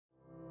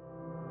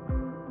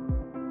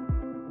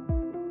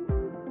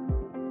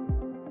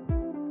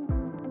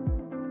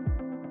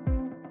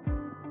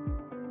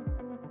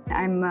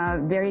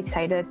I'm very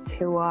excited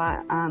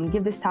to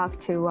give this talk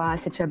to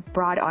such a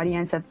broad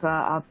audience of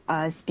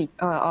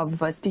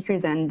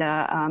speakers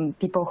and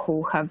people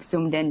who have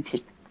zoomed in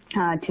to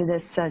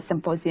this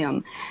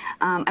symposium.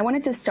 I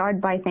wanted to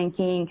start by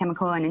thanking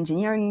Chemical and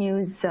Engineering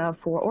News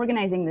for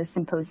organizing this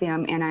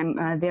symposium, and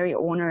I'm very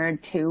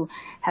honored to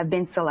have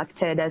been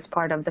selected as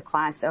part of the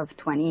class of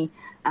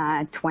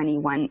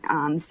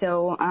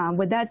 2021.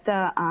 With that,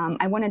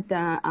 I wanted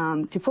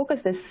to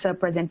focus this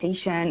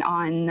presentation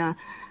on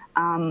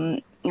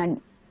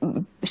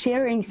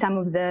sharing some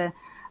of the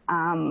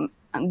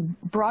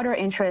broader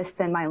interests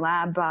in my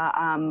lab,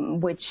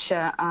 which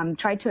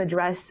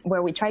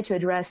where we try to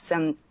address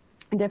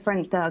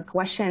different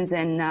questions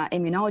in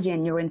immunology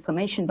and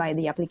neuroinflammation by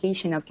the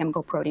application of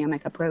chemical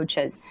proteomic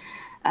approaches.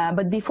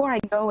 But before I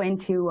go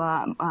into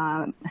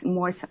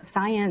more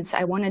science,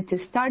 I wanted to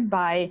start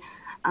by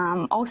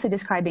also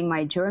describing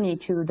my journey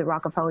to the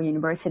Rockefeller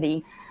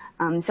University.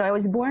 So I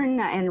was born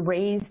and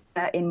raised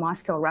in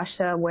Moscow,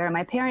 Russia, where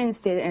my parents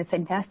did a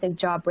fantastic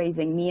job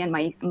raising me and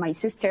my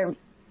sister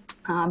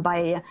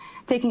by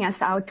taking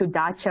us out to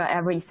dacha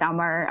every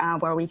summer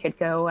where we could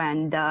go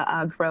and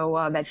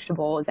grow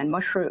vegetables and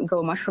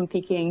go mushroom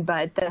picking,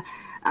 but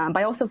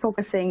by also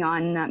focusing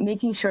on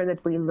making sure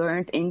that we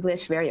learned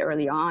English very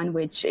early on,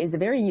 which is a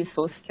very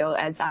useful skill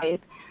as I've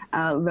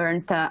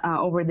learned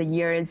over the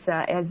years,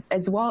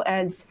 as well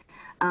as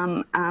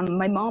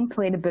my mom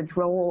played a big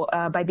role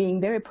by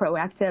being very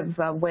proactive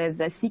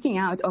with seeking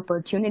out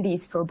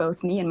opportunities for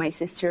both me and my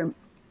sister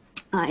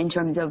in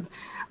terms of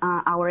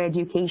our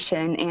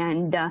education,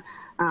 and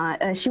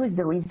she was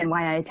the reason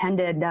why I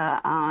attended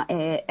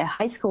a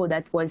high school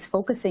that was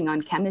focusing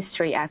on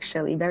chemistry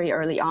actually very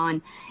early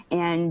on,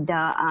 and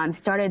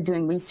started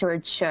doing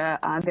research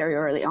very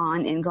early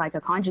on in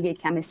glycoconjugate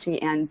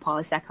chemistry and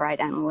polysaccharide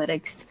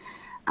analytics.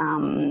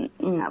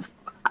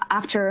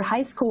 After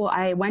high school,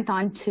 I went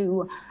on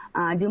to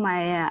do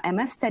my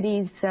MS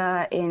studies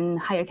in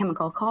Higher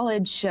Chemical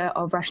College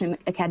of Russian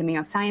Academy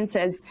of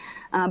Sciences,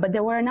 but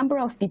there were a number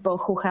of people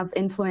who have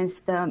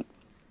influenced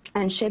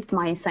and shaped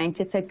my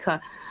scientific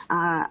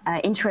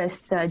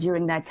interests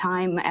during that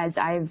time, as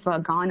I've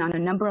gone on a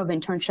number of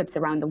internships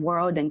around the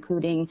world,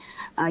 including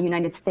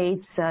United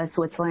States,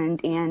 Switzerland,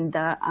 and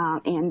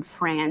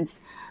France.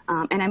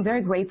 And I'm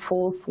very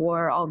grateful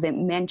for all the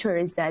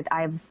mentors that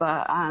I've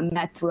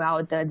met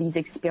throughout these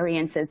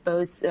experiences,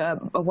 both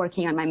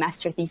working on my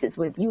master thesis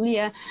with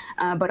Yulia,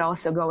 but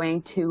also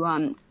going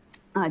to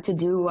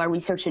do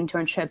research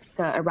internships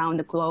around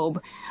the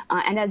globe.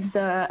 And as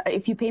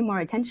if you pay more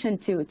attention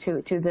to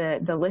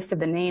the list of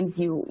the names,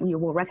 you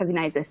will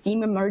recognize a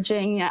theme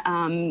emerging.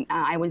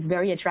 I was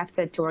very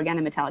attracted to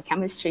organometallic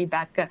chemistry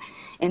back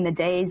in the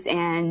days,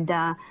 and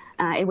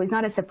it was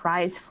not a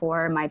surprise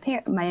for my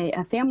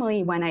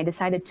family when I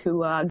decided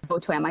to go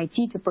to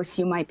MIT to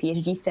pursue my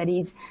PhD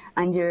studies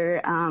under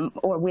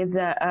or with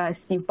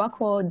Steve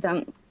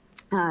Buchwald,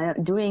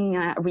 doing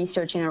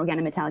research in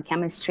organometallic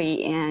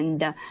chemistry,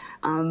 and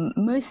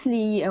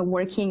mostly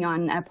working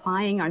on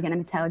applying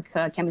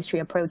organometallic chemistry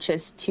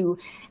approaches to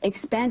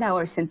expand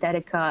our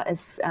synthetic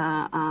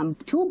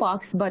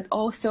toolbox, but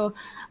also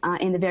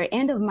in the very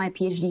end of my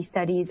PhD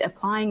studies,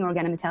 applying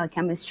organometallic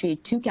chemistry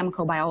to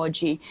chemical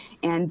biology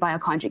and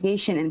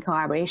bioconjugation in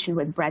collaboration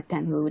with Brett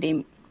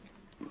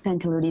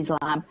Penteludi's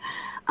lab.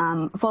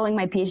 Following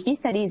my PhD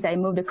studies, I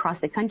moved across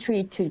the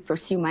country to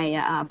pursue my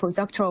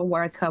postdoctoral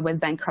work with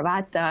Ben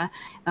Cravat,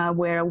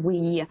 where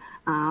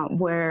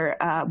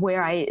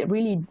I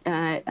really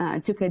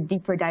took a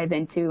deeper dive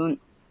into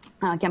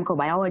chemical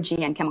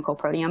biology and chemical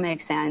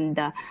proteomics,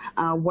 and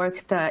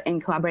worked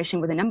in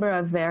collaboration with a number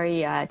of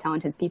very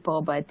talented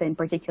people, but in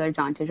particular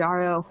John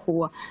Tajaro,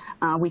 who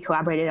we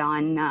collaborated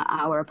on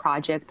our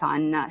project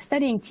on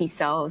studying T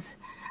cells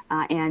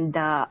and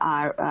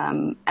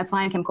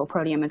applying chemical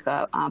proteomic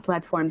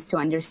platforms to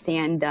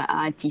understand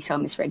T cell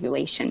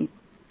misregulation.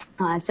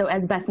 So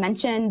as Beth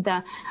mentioned,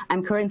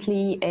 I'm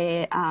currently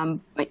an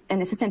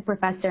assistant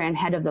professor and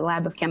head of the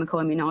Lab of Chemical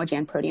Immunology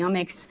and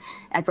Proteomics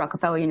at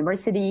Rockefeller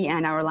University,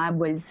 and our lab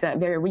was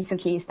very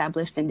recently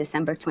established in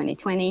December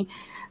 2020.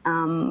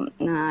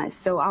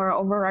 So our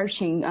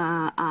overarching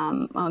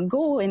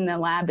goal in the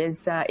lab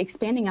is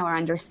expanding our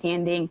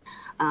understanding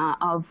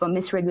of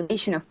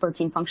misregulation of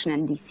protein function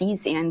and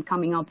disease, and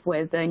coming up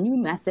with new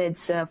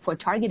methods for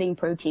targeting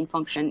protein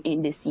function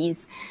in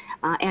disease.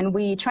 And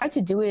we try to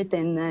do it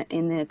in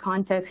the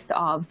context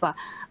of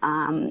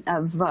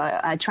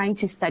trying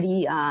to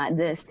study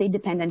the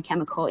state-dependent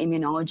chemical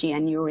immunology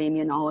and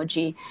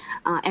neuroimmunology.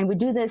 And we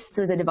do this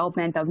through the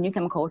development of new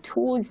chemical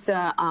tools,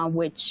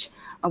 which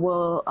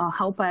will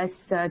help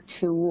us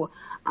to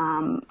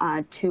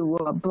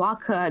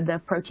block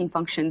the protein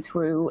function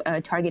through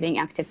targeting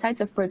active sites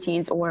of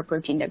proteins or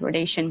protein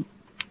degradation,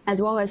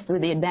 as well as through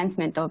the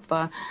advancement of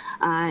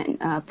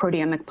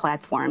proteomic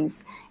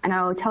platforms. And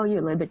I'll tell you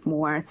a little bit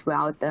more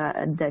throughout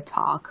the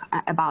talk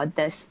about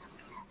this.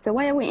 So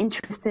why are we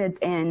interested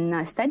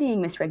in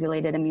studying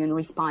misregulated immune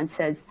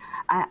responses?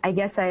 I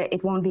guess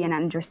it won't be an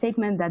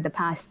understatement that the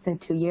past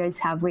 2 years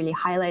have really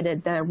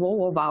highlighted the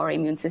role of our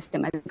immune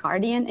system as a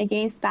guardian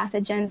against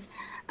pathogens,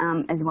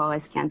 as well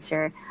as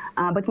cancer.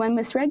 But when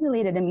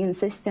misregulated immune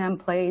system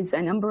plays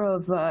a number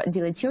of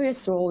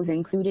deleterious roles,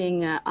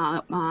 including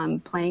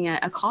playing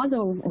a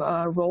causal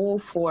role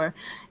for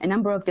a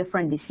number of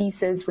different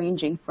diseases,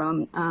 ranging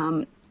from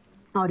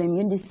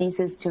autoimmune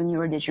diseases to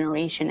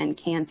neurodegeneration and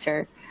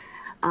cancer.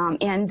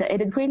 And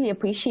it is greatly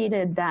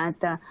appreciated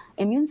that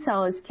immune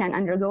cells can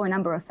undergo a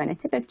number of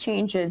phenotypic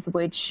changes,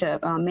 which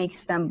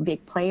makes them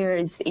big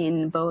players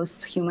in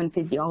both human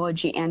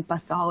physiology and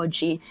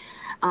pathology.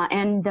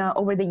 And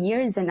over the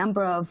years, a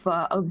number of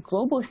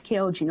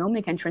global-scale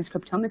genomic and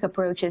transcriptomic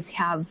approaches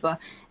have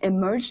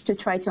emerged to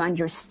try to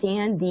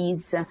understand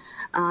these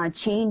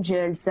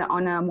changes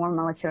on a more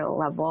molecular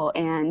level,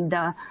 and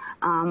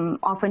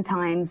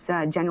oftentimes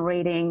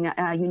generating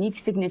unique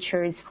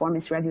signatures for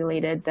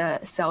misregulated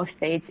cell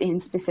states in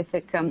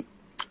specific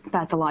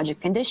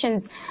pathologic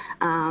conditions,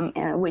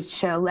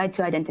 which led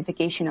to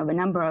identification of a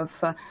number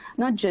of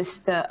not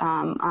just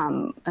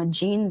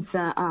genes,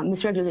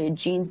 misregulated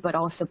genes, but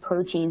also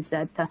proteins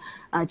that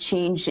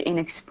change in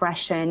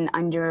expression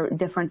under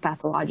different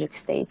pathologic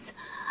states.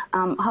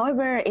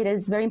 However, it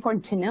is very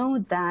important to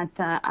note that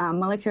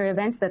molecular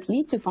events that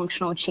lead to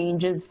functional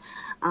changes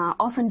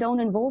often don't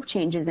involve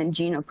changes in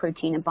gene or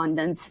protein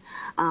abundance,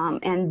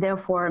 and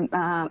therefore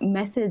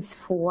methods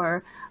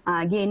for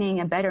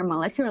gaining a better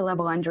molecular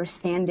level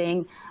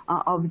understanding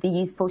of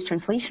these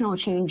post-translational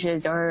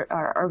changes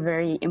are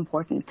very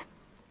important.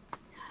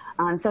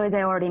 So as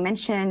I already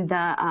mentioned,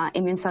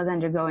 immune cells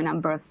undergo a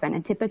number of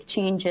phenotypic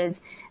changes,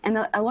 and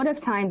a lot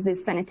of times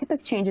these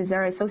phenotypic changes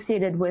are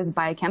associated with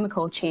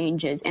biochemical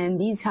changes, and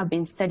these have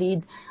been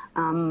studied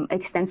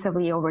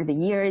extensively over the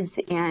years,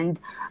 and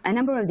a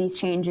number of these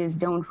changes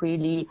don't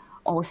really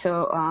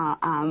also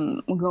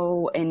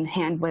go in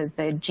hand with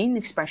the gene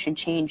expression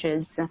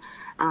changes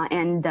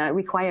and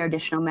require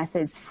additional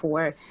methods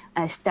for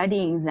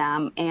studying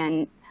them.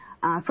 And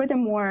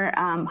furthermore,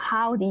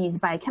 how these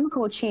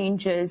biochemical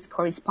changes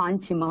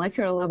correspond to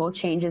molecular level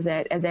changes,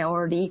 as I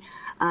already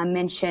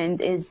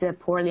mentioned, is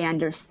poorly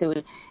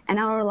understood. And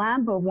our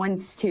lab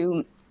wants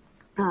to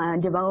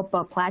develop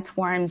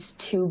platforms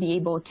to be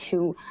able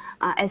to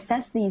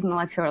assess these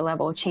molecular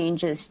level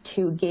changes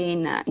to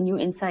gain new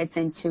insights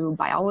into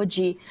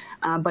biology,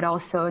 but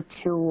also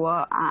to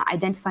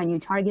identify new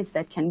targets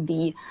that can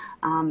be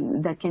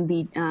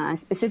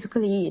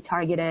specifically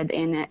targeted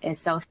in a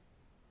cell.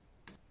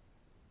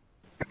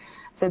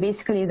 So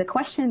basically, the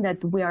question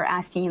that we are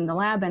asking in the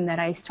lab, and that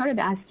I started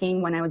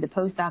asking when I was a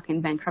postdoc in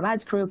Ben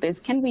Cravat's group,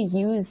 is can we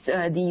use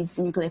these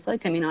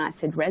nucleophilic amino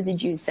acid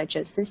residues such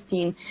as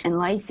cysteine and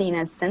lysine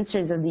as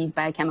sensors of these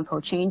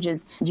biochemical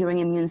changes during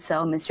immune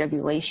cell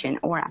misregulation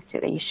or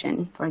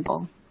activation, for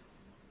example?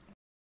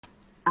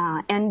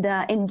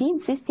 Indeed,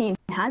 cysteine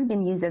has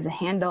been used as a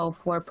handle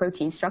for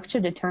protein structure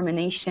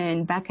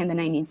determination back in the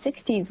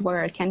 1960s,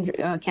 where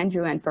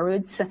Kendrew and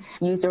Perutz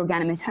used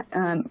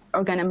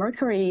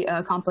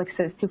organomercury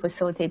complexes to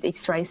facilitate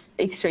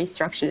X-ray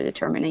structure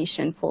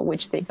determination, for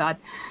which they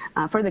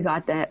further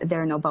got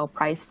their Nobel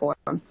Prize for.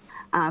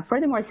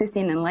 Furthermore,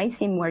 cysteine and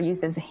lysine were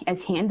used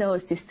as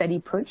handles to study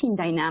protein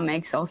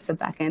dynamics, also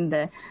back in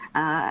the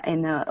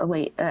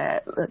late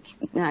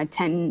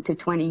 10 to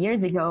 20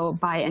 years ago,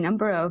 by a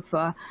number of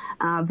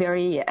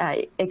very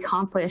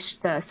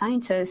accomplished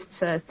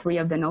scientists. 3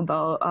 of the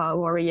Nobel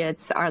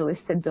laureates are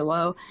listed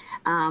below,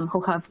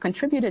 who have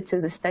contributed to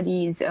the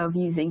studies of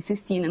using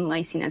cysteine and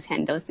lysine as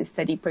handles to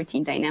study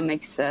protein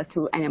dynamics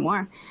through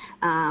NMR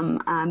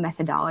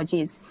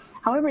methodologies.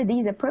 However,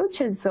 these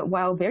approaches,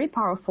 while very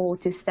powerful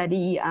to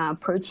study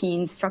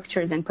protein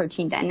structures and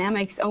protein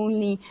dynamics,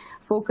 only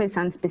focus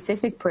on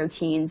specific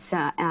proteins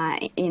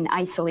in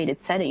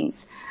isolated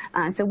settings.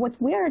 So what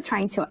we're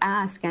trying to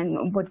ask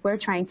and what we're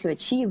trying to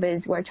achieve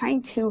is we're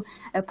trying to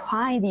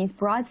apply these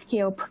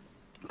broad-scale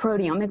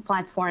proteomic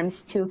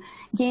platforms to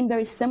gain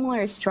very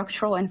similar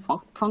structural and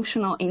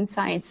functional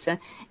insights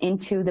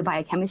into the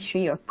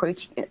biochemistry of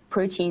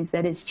proteins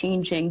that is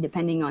changing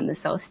depending on the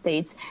cell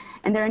states.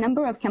 And there are a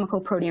number of chemical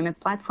proteomic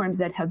platforms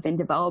that have been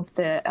developed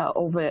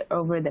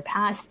over the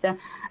past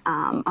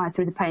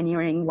through the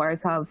pioneering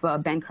work of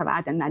Ben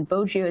Cravat and Matt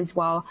Boggio as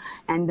well,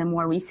 and the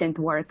more recent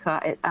work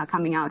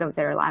coming out of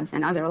their labs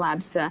and other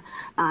labs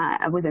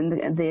within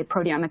the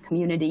proteomic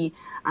community.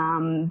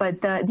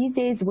 But these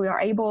days we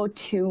are able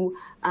to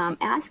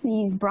ask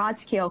these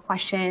broad-scale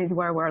questions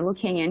where we're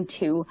looking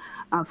into,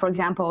 for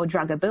example,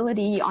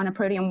 druggability on a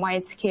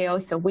proteome-wide scale.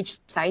 So which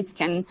sites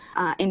can,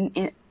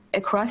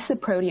 across the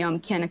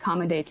proteome, can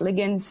accommodate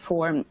ligands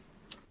for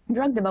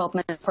drug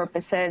development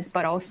purposes,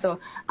 but also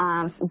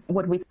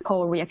what we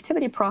call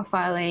reactivity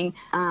profiling,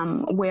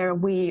 where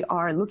we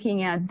are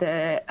looking at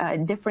the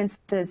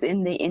differences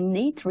in the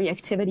innate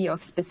reactivity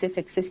of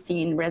specific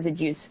cysteine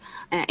residues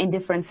in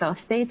different cell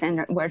states,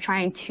 and we're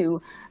trying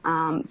to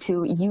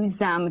use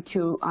them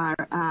to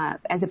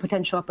as a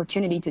potential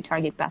opportunity to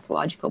target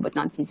pathological but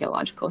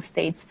non-physiological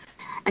states.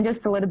 And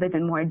just a little bit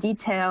in more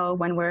detail,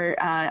 when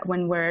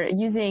we're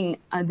using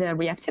the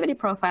reactivity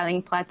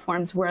profiling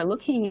platforms, we're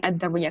looking at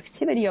the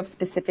reactivity of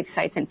specific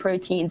sites and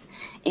proteins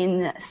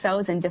in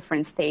cells in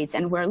different states,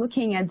 and we're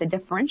looking at the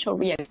differential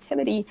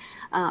reactivity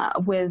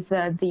with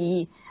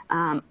the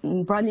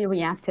broadly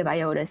reactive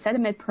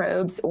iodoacetaminide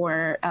probes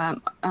or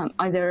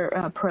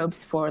other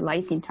probes for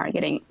lysine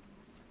targeting.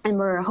 And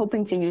we're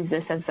hoping to use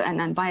this as an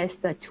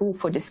unbiased tool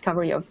for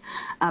discovery of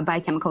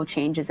biochemical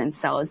changes in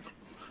cells.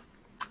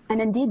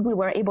 And indeed, we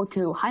were able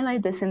to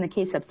highlight this in the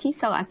case of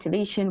T-cell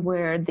activation,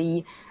 where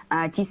the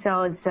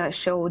T-cells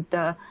showed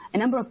a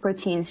number of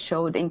proteins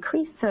showed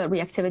increased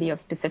reactivity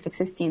of specific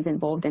cysteines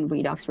involved in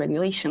redox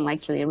regulation,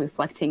 likely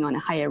reflecting on a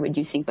higher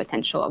reducing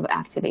potential of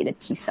activated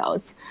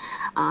T-cells.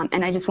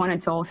 And I just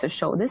wanted to also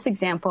show this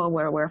example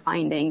where we're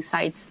finding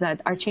sites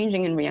that are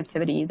changing in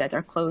reactivity that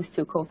are close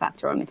to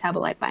cofactor or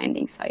metabolite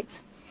binding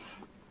sites.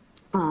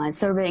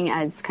 Serving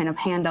as kind of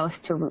handouts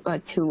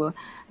to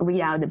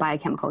read out the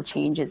biochemical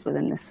changes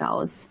within the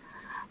cells.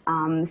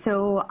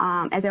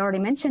 As I already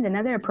mentioned,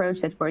 another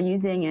approach that we're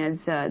using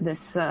is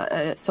this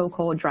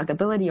so-called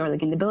druggability or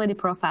Gainability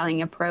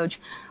profiling approach,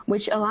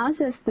 which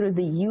allows us, through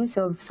the use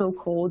of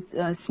so-called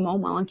small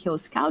molecule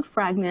scout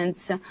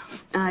fragments,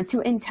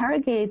 to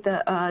interrogate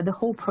the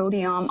whole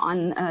proteome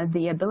on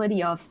the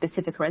ability of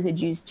specific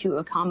residues to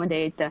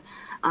accommodate the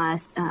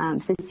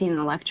cysteine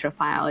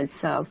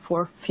electrophiles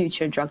for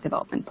future drug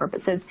development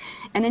purposes.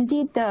 And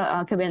indeed,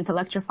 the covalent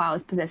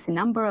electrophiles possess a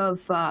number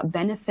of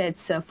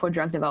benefits for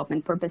drug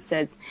development purposes.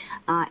 This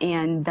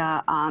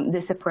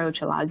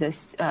approach allows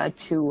us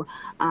to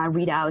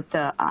read out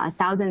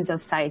thousands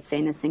of sites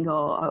in a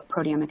single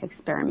proteomic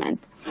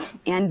experiment.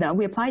 And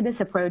we applied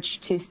this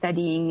approach to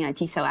studying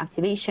T-cell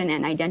activation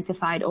and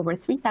identified over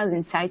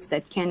 3,000 sites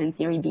that can, in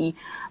theory, be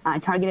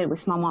targeted with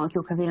small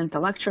molecule covalent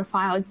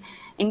electrophiles,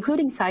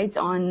 including sites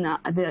on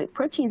the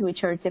proteins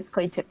which are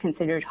typically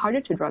considered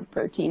harder to drug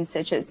proteins,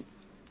 such as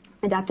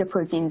adaptive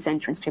proteins and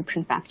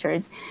transcription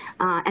factors.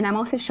 And I'm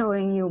also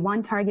showing you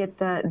one target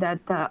that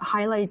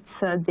highlights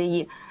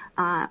the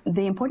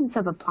importance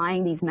of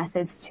applying these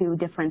methods to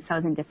different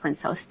cells in different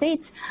cell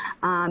states,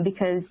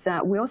 because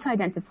we also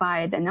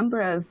identified a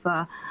number of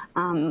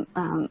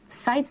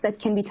sites that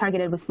can be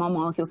targeted with small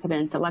molecule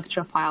covalent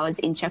electrophiles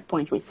in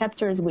checkpoint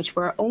receptors, which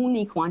were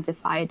only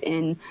quantified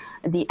in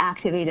the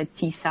activated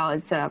T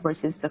cells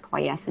versus the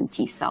quiescent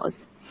T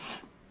cells.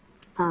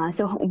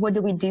 So what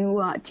do we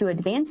do to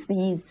advance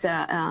these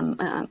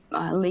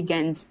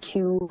ligands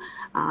to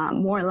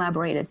more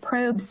elaborated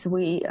probes?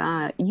 We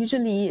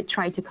usually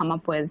try to come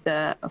up with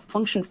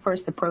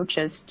function-first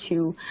approaches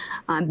to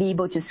be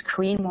able to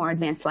screen more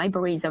advanced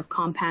libraries of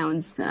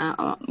compounds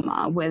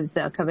with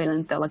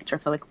covalent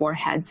electrophilic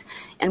warheads.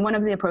 And one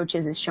of the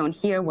approaches is shown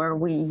here, where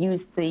we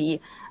use the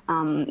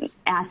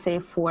assay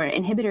for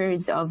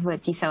inhibitors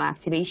of T-cell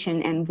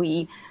activation, and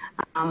we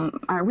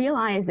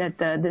realize that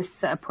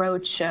this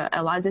approach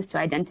allows us to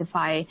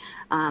identify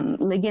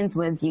ligands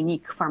with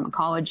unique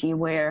pharmacology,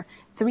 where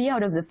 3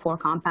 out of the 4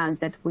 compounds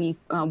that we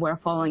were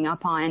following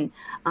up on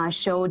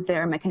showed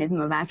their mechanism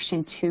of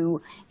action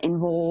to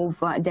involve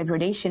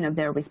degradation of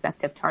their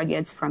respective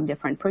targets from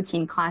different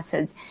protein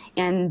classes.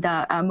 And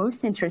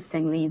most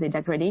interestingly, the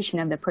degradation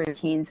of the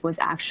proteins was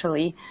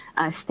actually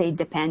state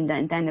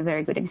dependent. And a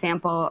very good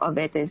example of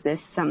it is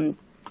this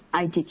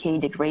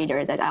ITK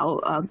degrader that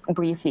I'll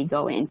briefly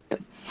go into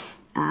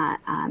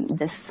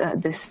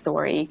this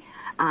story.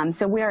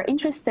 So we are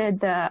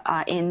interested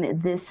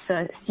in this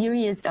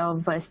series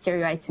of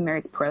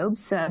stereoisomeric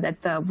probes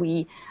that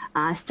we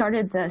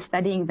started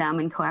studying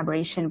them in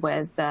collaboration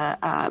with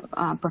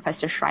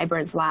Professor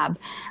Schreiber's lab.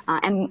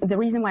 And the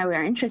reason why we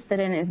are interested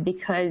in it is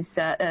because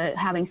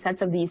having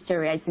sets of these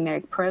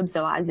stereoisomeric probes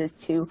allows us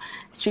to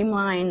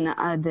streamline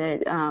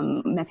the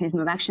mechanism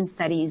of action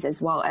studies, as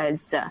well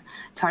as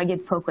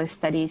target-focused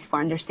studies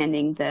for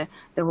understanding the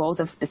roles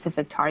of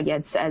specific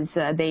targets as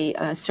they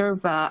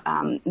serve,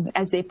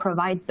 as they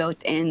provide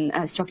built-in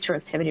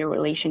structure-activity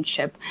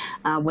relationship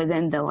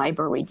within the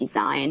library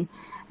design.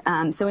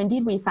 So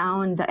indeed, we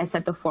found a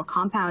set of 4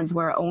 compounds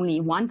where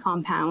only one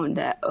compound,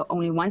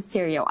 only one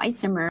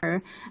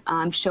stereoisomer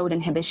showed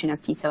inhibition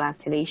of T-cell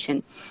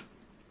activation.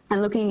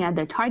 And looking at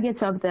the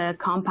targets of the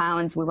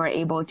compounds, we were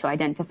able to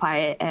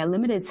identify a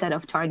limited set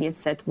of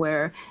targets that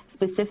were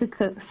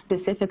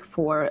specific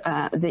for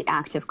the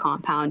active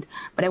compound.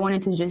 But I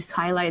wanted to just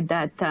highlight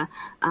that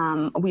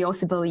we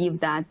also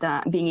believe that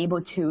being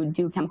able to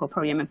do chemical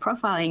proteomic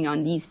profiling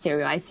on these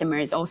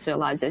stereoisomers also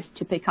allows us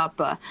to pick up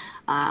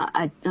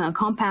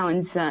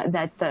compounds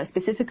that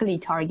specifically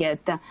target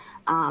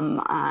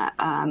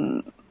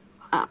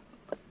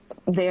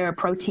their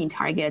protein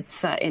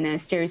targets in a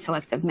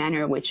stereoselective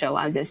manner, which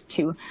allows us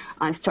to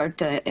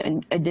start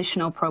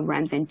additional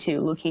programs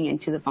into looking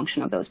into the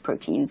function of those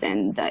proteins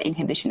and the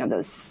inhibition of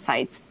those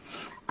sites.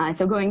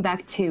 So going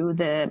back to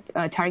the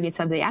targets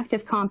of the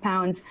active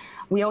compounds,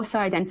 we also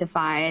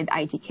identified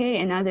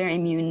ITK and other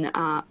immune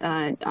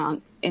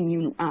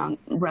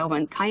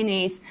relevant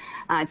kinase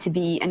to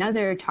be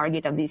another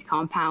target of these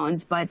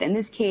compounds. But in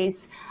this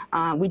case,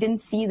 we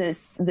didn't see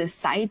this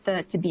site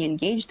to be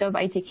engaged of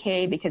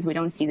ITK because we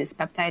don't see this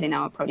peptide in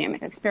our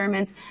proteomic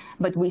experiments.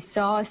 But we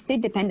saw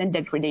state-dependent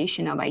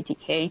degradation of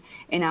ITK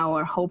in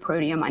our whole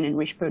proteome and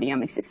enriched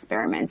proteomics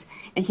experiments.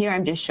 And here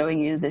I'm just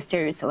showing you the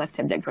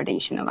stereoselective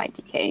degradation of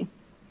ITK.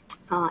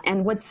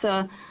 And what's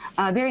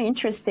very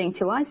interesting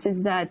to us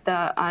is that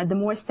the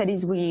more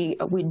studies we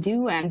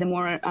do and the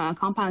more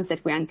compounds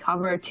that we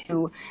uncover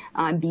to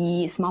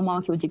be small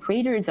molecule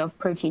degraders of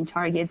protein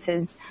targets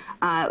is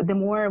the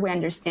more we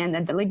understand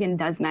that the ligand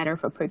does matter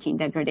for protein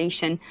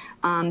degradation.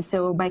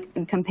 So by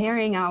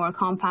comparing our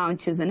compound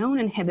to the known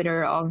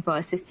inhibitor of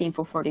cysteine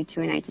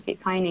 442 and ITK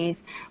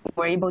kinase,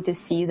 we're able to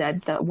see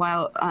that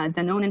while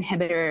the known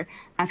inhibitor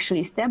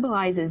actually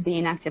stabilizes the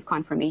inactive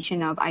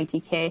conformation of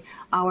ITK,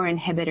 our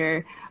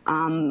inhibitor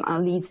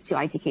leads to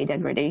ITK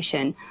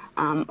degradation,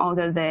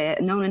 although the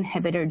known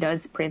inhibitor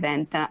does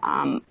prevent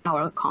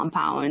our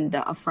compound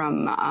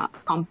from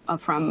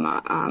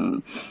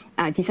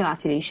T-cell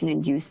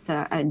activation-induced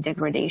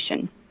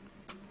degradation.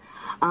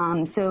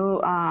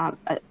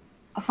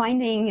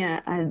 Finding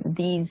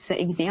these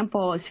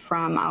examples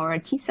from our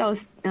T-cell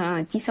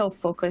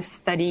focused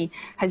study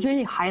has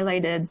really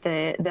highlighted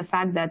the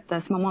fact that the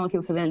small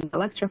molecule covalent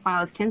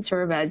electrophiles can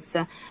serve as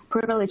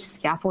privileged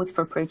scaffolds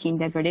for protein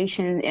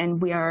degradation,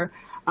 and we are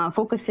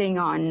focusing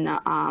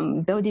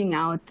on building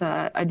out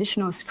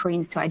additional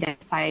screens to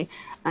identify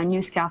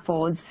new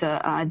scaffolds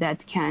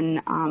that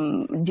can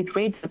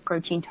degrade the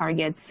protein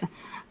targets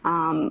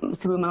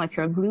through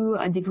molecular glue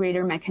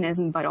degrader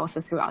mechanism, but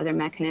also through other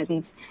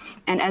mechanisms.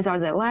 And as are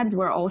the labs,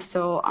 we're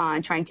also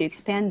trying to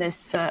expand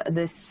this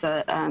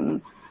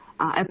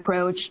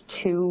approach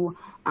to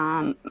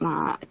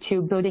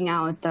building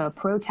out the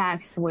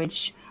PROTACs,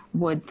 which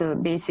would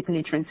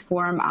basically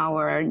transform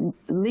our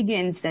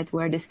ligands that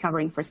we're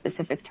discovering for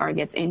specific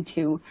targets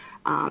into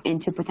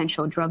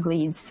potential drug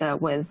leads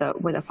with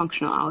a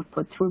functional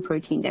output through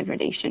protein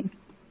degradation.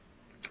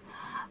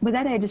 With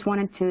that, I just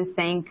wanted to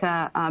thank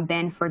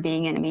Ben for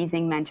being an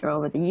amazing mentor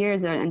over the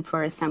years and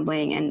for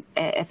assembling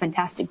a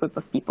fantastic group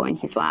of people in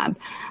his lab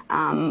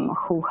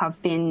who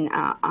have been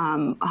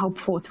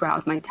helpful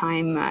throughout my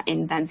time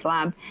in Ben's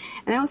lab.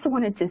 And I also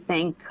wanted to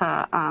thank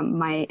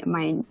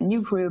my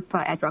new group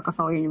at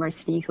Rockefeller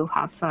University who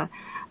have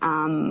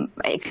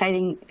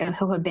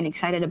been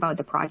excited about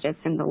the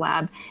projects in the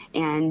lab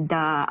and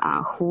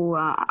who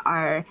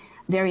are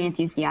very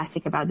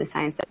enthusiastic about the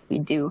science that we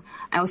do.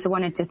 I also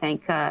wanted to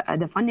thank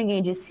the funding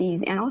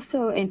agencies and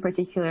also in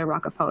particular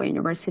Rockefeller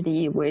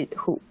University,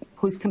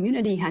 whose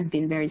community has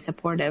been very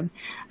supportive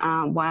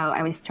while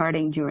I was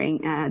starting during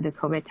the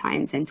COVID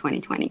times in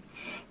 2020.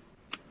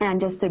 And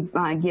just to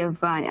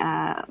give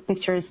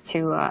pictures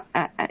to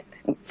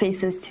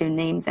faces to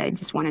names, I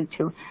just wanted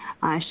to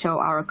show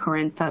our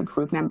current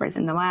group members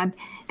in the lab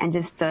and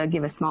just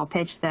give a small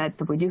pitch that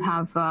we do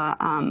have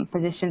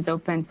positions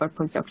open for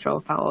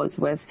postdoctoral fellows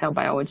with cell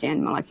biology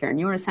and molecular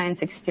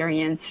neuroscience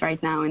experience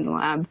right now in the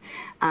lab.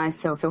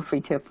 So feel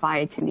free to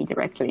apply to me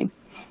directly.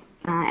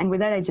 And with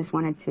that, I just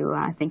wanted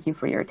to thank you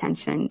for your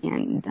attention,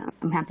 and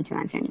I'm happy to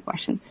answer any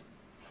questions.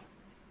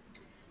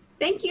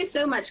 Thank you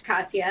so much,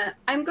 Katya.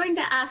 I'm going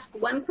to ask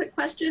one quick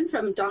question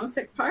from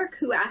Dongsik Park,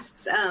 who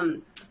asks,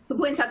 who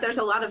points out there's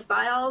a lot of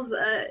thiols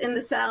in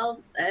the cell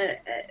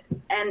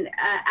and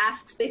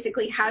asks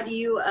basically, how do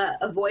you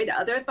avoid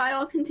other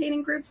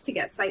thiol-containing groups to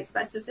get site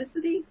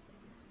specificity?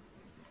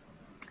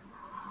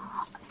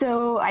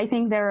 So I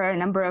think there are a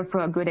number of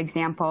good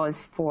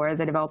examples for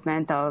the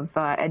development of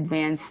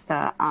advanced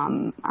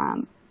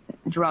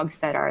drugs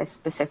that are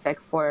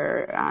specific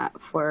for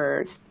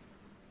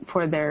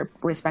their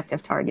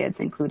respective targets,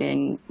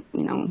 including,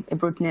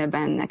 ibrutinib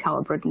and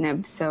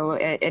acalabrutinib. So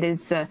it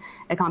is a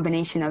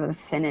combination of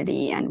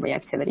affinity and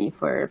reactivity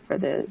for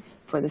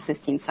the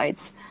cysteine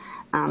sites.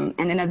 And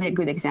another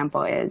good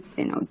example is,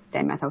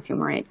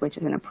 dimethylfumarate, which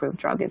is an approved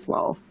drug as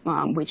well,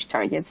 which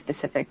targets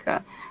specific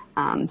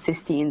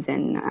cysteines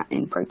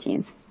in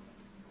proteins.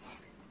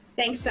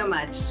 Thanks so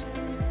much.